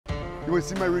You want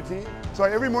to see my routine? So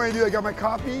every morning I got my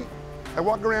coffee, I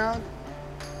walk around.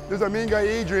 There's our main guy,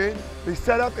 Adrian. They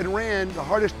set up and ran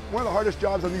one of the hardest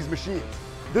jobs on these machines.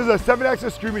 This is a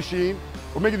 7-axis screw machine.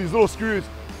 We're making these little screws.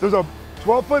 There's a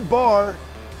 12-foot bar.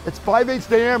 It's 5/8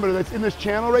 diameter that's in this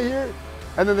channel right here.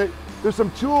 And then there's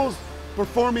some tools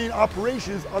performing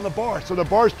operations on the bar. So the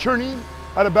bar's churning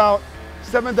at about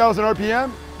 7,000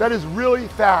 RPM. That is really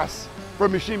fast for a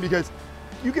machine because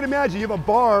you can imagine you have a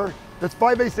bar that's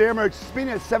 5/8 diameter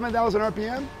spinning at 7,000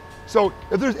 RPM. So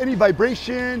if there's any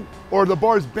vibration or the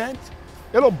bar's bent,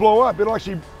 it'll blow up. It'll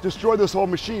actually destroy this whole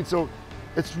machine. So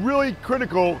it's really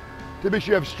critical to make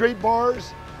sure you have straight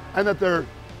bars and that they're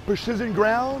precision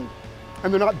ground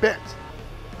and they're not bent.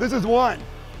 This is one.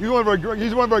 He's one of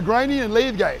our grinding and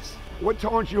lathe guys. What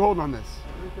tolerance you holding on this?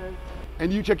 Everything.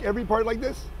 And you check every part like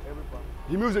this? Every part.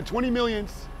 He moves at 20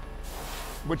 millionths,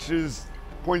 which is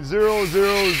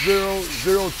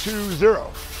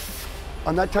 0.000020.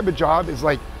 On that type of job is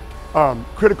like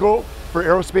critical for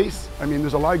aerospace. I mean,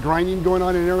 there's a lot of grinding going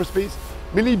on in aerospace,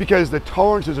 mainly because the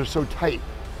tolerances are so tight.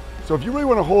 So if you really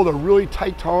want to hold a really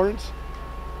tight tolerance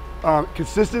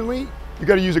consistently, you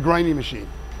got to use a grinding machine.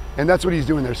 And that's what he's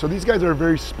doing there. So these guys are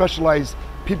very specialized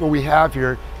people we have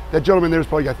here. That gentleman there's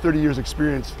probably got 30 years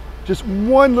experience. Just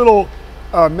one little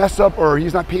mess up or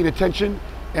he's not paying attention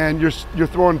and you're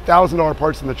throwing $1,000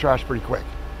 parts in the trash pretty quick.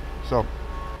 So,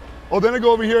 then I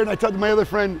go over here and I talk to my other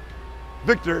friend,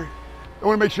 Victor. I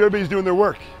want to make sure everybody's doing their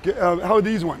work. How are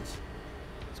these ones?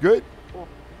 It's good? Cool.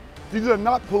 These are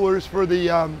knot pullers for the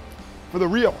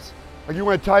reels. Like you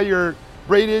want to tie your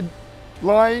braided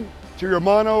line to your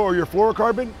mono or your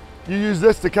fluorocarbon, you use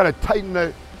this to kind of tighten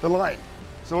the line.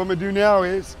 So what I'm gonna do now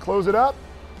is close it up,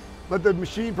 let the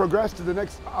machine progress to the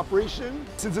next operation.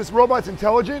 Since this robot's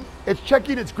intelligent, it's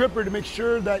checking its gripper to make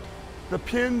sure that the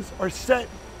pins are set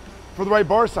for the right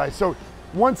bar size. So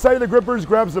one side of the grippers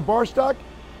grabs the bar stock,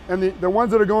 and the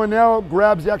ones that are going now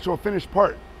grabs the actual finished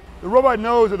part. The robot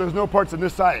knows that there's no parts on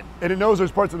this side, and it knows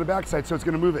there's parts on the back side, so it's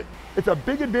gonna move it. It's a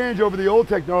big advantage over the old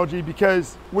technology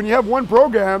because when you have one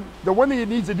program, the one thing it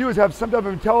needs to do is have some type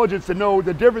of intelligence to know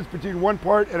the difference between one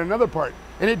part and another part,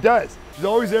 and it does. She's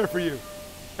always there for you.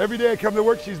 Every day I come to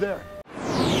work, she's there.